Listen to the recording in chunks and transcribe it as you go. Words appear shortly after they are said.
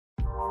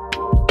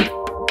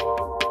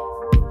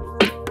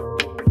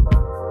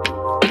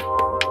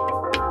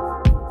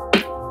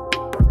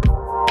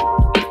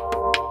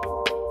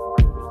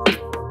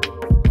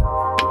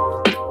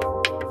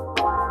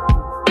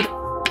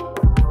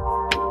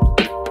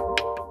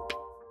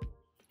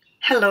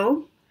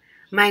Hello,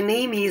 my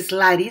name is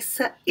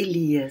Larissa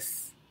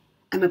Elias.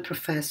 I'm a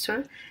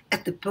professor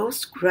at the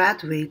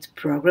postgraduate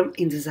program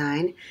in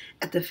design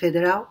at the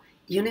Federal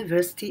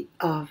University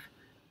of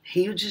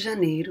Rio de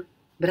Janeiro,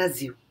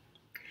 Brazil.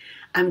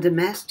 I'm the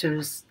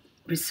master's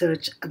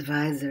research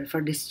advisor for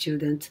the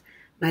student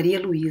Maria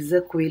Luisa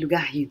Coelho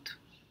Garrido.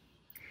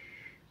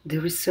 The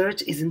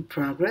research is in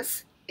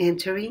progress,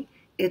 entering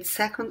its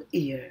second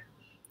year.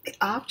 The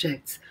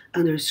objects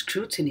under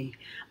scrutiny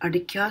are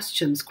the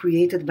costumes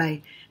created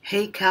by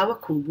Rei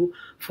Kawakubo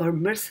for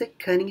Mercy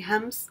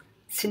Cunningham's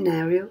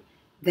scenario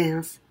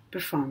dance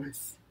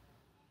performance.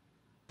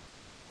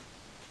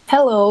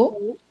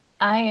 Hello,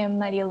 I am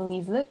Maria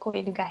Luisa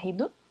Coelho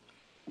Garrido.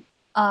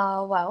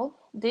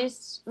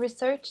 This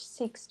research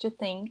seeks to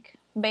think,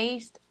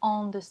 based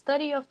on the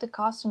study of the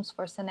costumes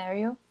for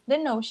scenario, the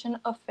notion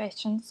of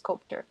fashion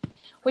sculpture,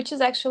 which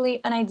is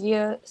actually an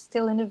idea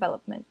still in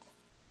development.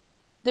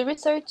 The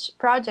research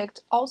project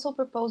also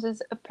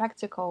proposes a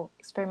practical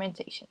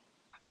experimentation.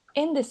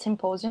 In this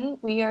symposium,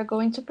 we are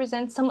going to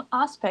present some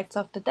aspects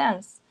of the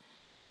dance,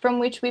 from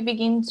which we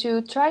begin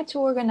to try to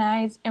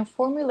organize and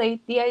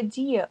formulate the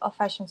idea of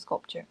fashion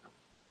sculpture.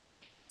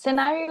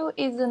 Scenario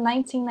is a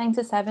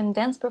 1997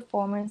 dance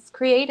performance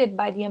created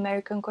by the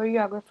American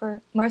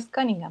choreographer Merce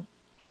Cunningham.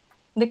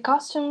 The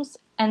costumes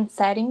and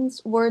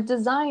settings were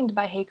designed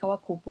by Rei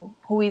Kawakubo,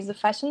 who is a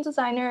fashion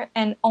designer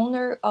and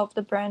owner of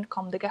the brand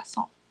Comme des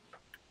Garçons.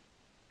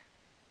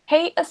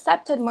 Rei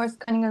accepted Merce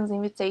Cunningham's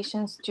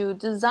invitations to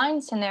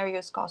design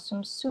Scenario's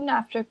costumes soon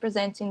after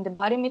presenting the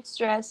Body Meets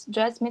Dress,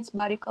 Dress Meets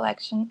Body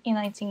collection in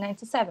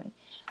 1997.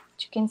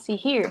 Which you can see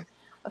here,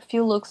 a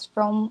few looks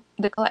from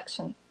the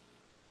collection.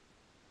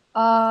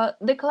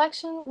 The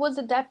collection was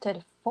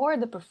adapted for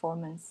the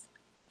performance.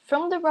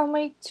 From the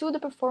runway to the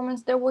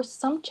performance, there were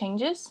some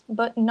changes,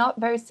 but not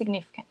very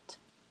significant.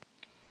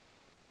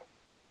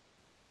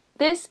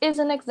 This is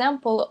an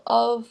example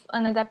of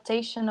an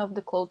adaptation of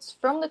the clothes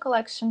from the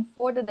collection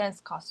for the dance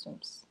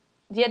costumes.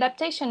 The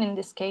adaptation in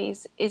this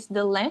case is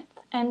the length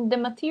and the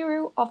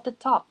material of the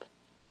top.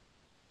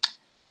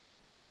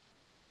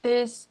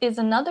 This is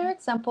another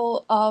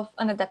example of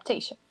an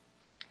adaptation.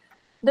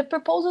 The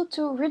proposal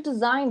to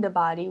redesign the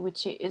body,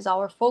 which is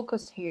our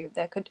focus here,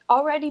 that could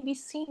already be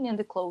seen in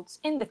the clothes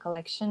in the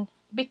collection,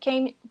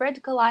 became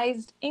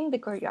radicalized in the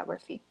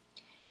choreography.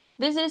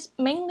 This is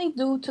mainly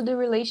due to the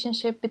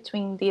relationship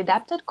between the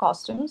adapted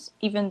costumes,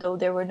 even though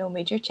there were no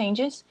major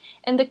changes,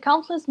 and the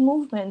countless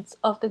movements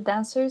of the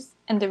dancers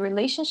and the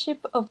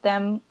relationship of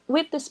them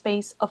with the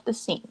space of the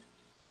scene.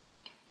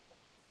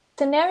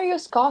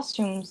 Scenario's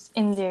costumes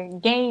in their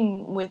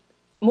game with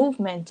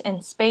movement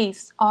and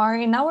space are,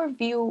 in our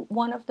view,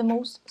 one of the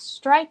most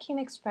striking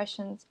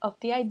expressions of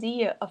the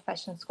idea of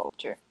fashion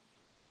sculpture.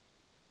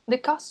 The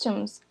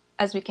costumes,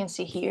 as we can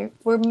see here,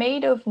 were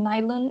made of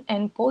nylon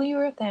and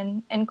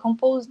polyurethane and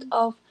composed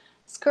of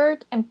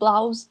skirt and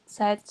blouse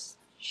sets,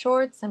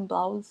 shorts and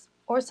blouse,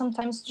 or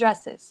sometimes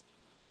dresses.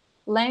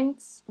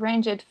 Lengths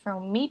ranged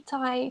from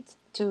mid-thigh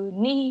to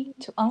knee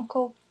to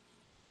ankle.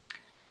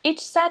 Each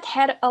set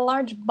had a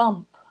large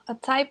bump, a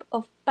type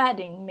of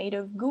padding made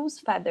of goose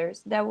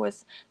feathers that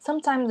was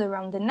sometimes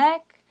around the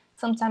neck,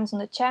 sometimes on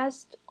the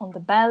chest, on the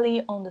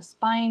belly, on the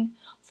spine,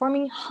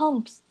 forming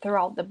humps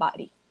throughout the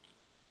body.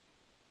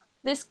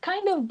 This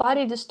kind of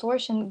body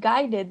distortion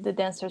guided the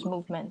dancer's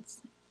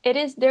movements. It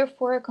is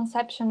therefore a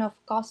conception of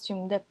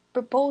costume that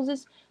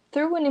proposes,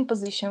 through an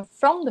imposition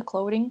from the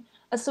clothing,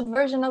 a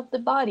subversion of the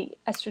body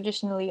as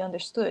traditionally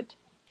understood.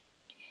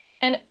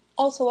 And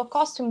also a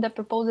costume that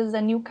proposes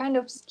a new kind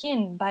of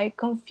skin by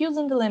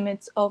confusing the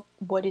limits of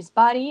what is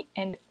body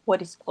and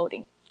what is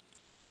clothing.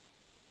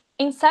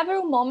 In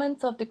several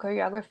moments of the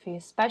choreography,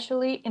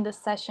 especially in the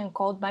session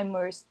called by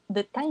Merce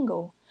the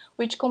Tango,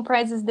 which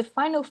comprises the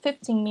final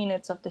 15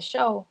 minutes of the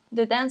show,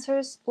 the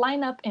dancers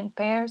line up in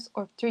pairs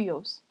or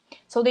trios.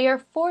 So they are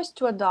forced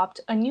to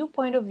adopt a new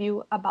point of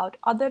view about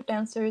other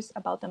dancers,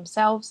 about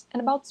themselves,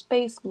 and about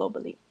space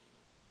globally.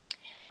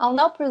 I'll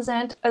now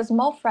present a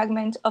small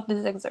fragment of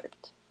this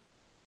excerpt.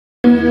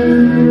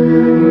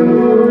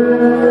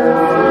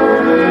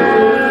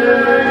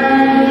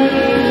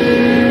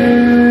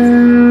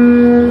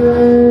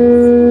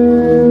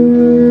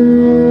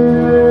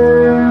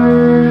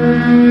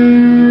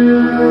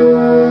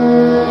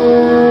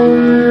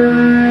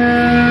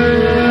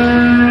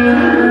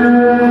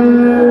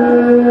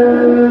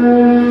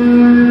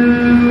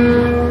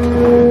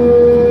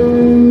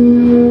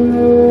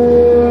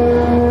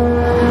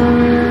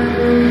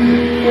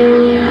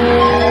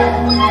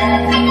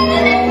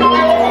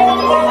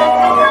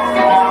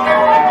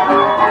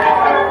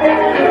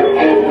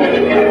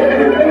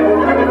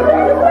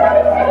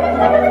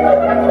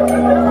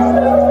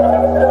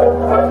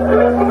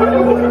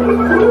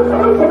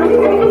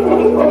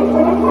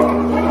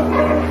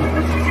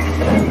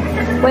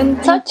 When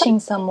touching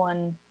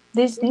someone,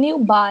 this new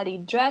body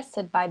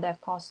dressed by that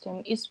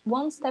costume is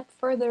one step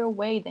further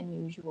away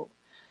than usual.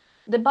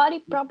 The body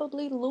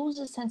probably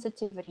loses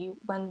sensitivity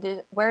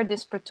where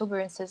these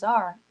protuberances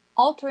are,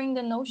 altering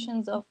the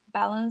notions of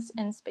balance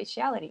and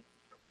spatiality.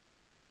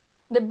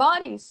 The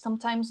bodies,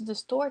 sometimes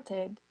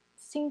distorted,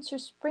 seem to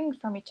spring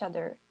from each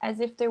other, as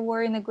if they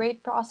were in a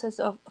great process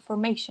of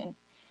formation.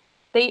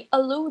 They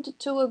allude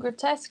to a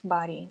grotesque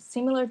body,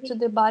 similar to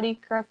the body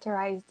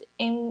characterized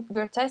in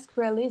grotesque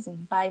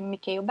realism by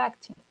Mikhail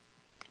Bakhtin.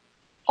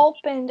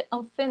 Opened,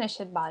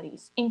 unfinished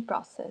bodies in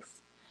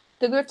process.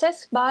 The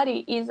grotesque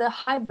body is a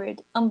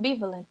hybrid,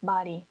 ambivalent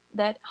body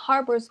that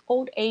harbors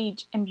old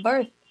age and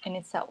birth in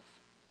itself.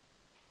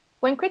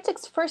 When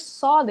critics first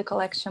saw the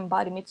collection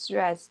Body Meets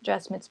Dress,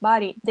 Dress Meets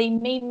Body, they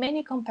made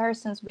many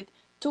comparisons with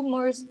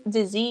tumors,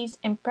 disease,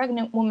 and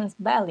pregnant women's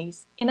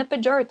bellies in a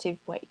pejorative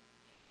way.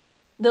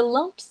 The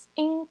lumps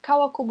in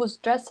Kawakubo's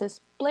dresses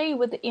play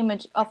with the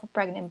image of a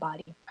pregnant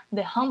body,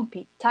 the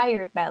humpy,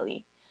 tired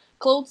belly.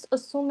 Clothes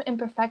assume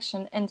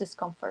imperfection and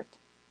discomfort.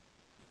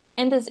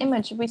 In this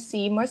image, we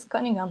see Merce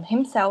Cunningham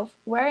himself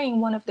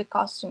wearing one of the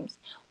costumes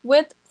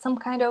with some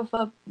kind of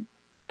a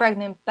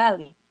pregnant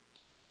belly.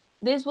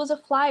 This was a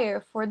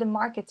flyer for the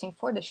marketing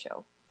for the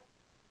show.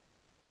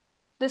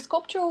 The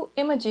sculptural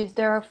images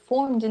that are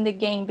formed in the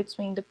game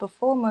between the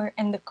performer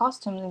and the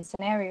costume and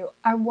scenario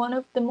are one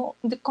of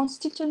the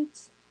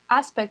constituent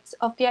aspects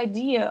of the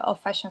idea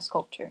of fashion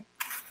sculpture.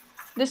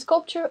 The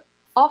sculpture,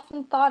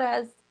 often thought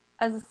as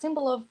a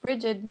symbol of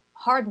rigid,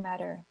 hard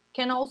matter,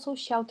 can also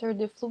shelter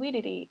the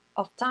fluidity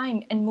of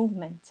time and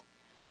movement.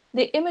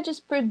 The images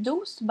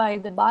produced by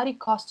the body,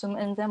 costume,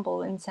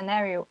 ensemble, and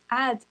scenario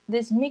add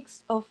this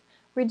mix of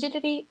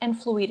rigidity and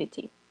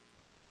fluidity.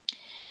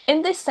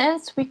 In this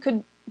sense, we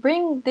could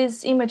bring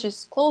these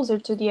images closer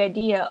to the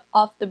idea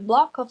of the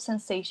block of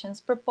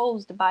sensations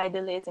proposed by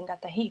Deleuze and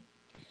Guattari.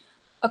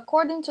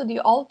 According to the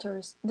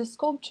authors, the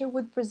sculpture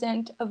would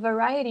present a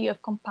variety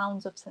of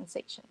compounds of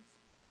sensations.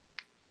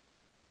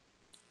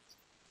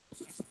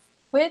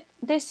 With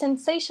the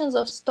sensations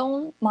of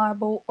stone,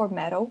 marble, or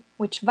metal,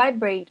 which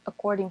vibrate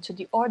according to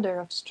the order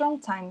of strong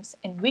times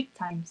and weak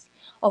times,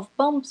 of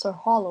bumps or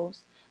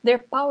hollows, their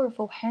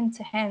powerful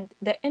hand-to-hand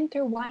that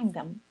intertwine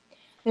them,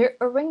 their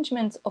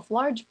arrangements of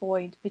large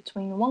void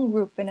between one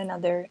group and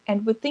another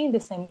and within the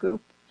same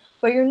group,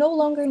 where you no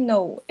longer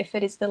know if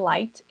it is the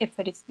light, if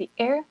it is the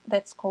air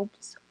that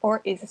sculpts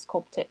or is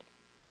sculpted.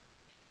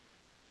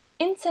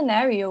 In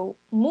scenario,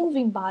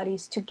 moving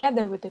bodies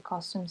together with the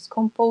costumes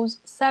compose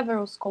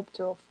several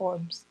sculptural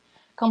forms,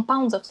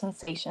 compounds of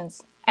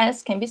sensations,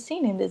 as can be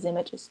seen in these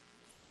images.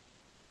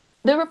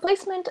 The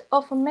replacement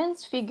of a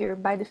man's figure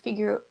by the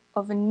figure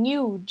of a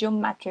new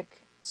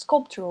geometric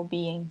sculptural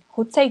being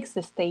who takes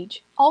the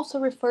stage also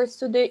refers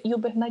to the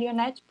Uber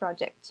Marionette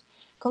project,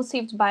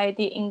 conceived by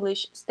the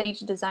English stage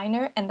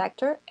designer and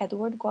actor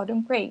Edward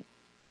Gordon Craig.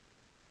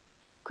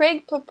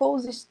 Craig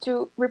proposes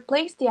to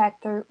replace the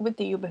actor with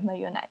the Uber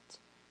marionette.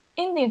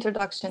 In the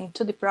introduction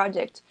to the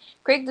project,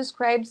 Craig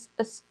describes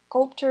a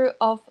sculpture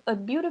of a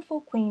beautiful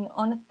queen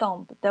on a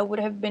tomb that would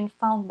have been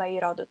found by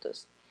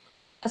Herodotus,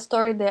 a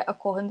story that,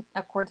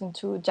 according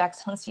to Jacques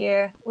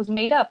Rancière, was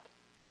made up.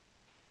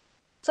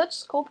 Such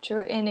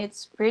sculpture, in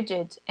its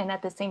rigid and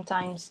at the same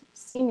time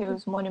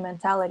sinuous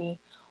monumentality,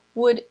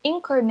 would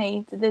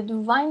incarnate the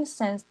divine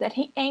sense that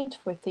he aimed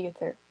for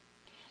theater.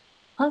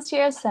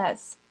 Rancière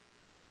says,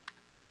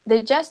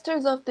 "The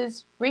gestures of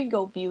this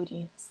regal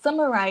beauty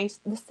summarize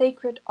the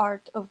sacred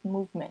art of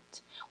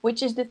movement,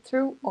 which is the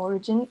true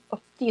origin of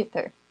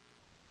theater."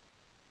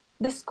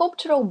 The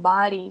sculptural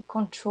body,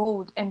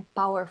 controlled and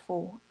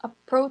powerful,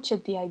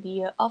 approached the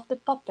idea of the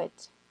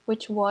puppet,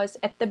 which was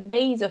at the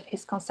base of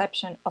his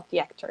conception of the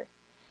actor.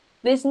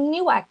 This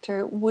new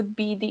actor would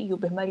be the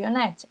Uber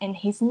marionette, and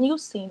his new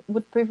scene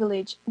would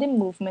privilege the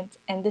movement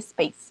and the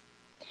space.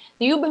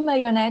 The Uber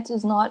marionette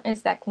is not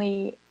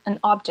exactly an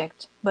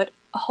object, but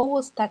a whole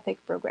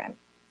aesthetic program.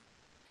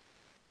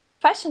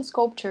 Fashion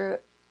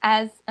sculpture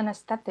as an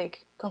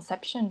aesthetic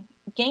conception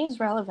gains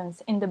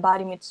relevance in the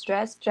Body Meets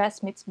Dress,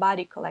 Dress Meets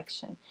Body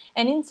collection,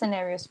 and in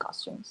scenarios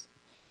costumes.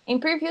 In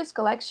previous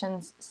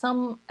collections,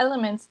 some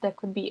elements that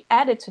could be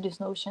added to this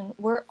notion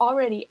were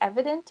already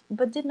evident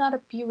but did not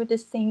appear with the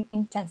same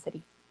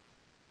intensity.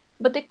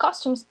 But the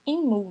costumes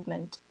in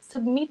movement,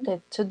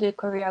 submitted to the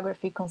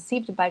choreography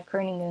conceived by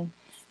Cunningham,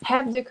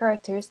 have their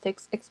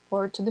characteristics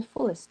explored to the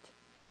fullest.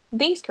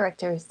 These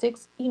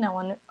characteristics, in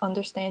our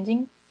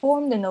understanding,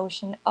 form the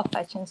notion of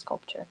fashion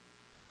sculpture.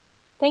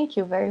 Thank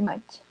you very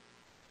much.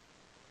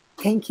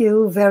 Thank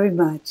you very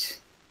much.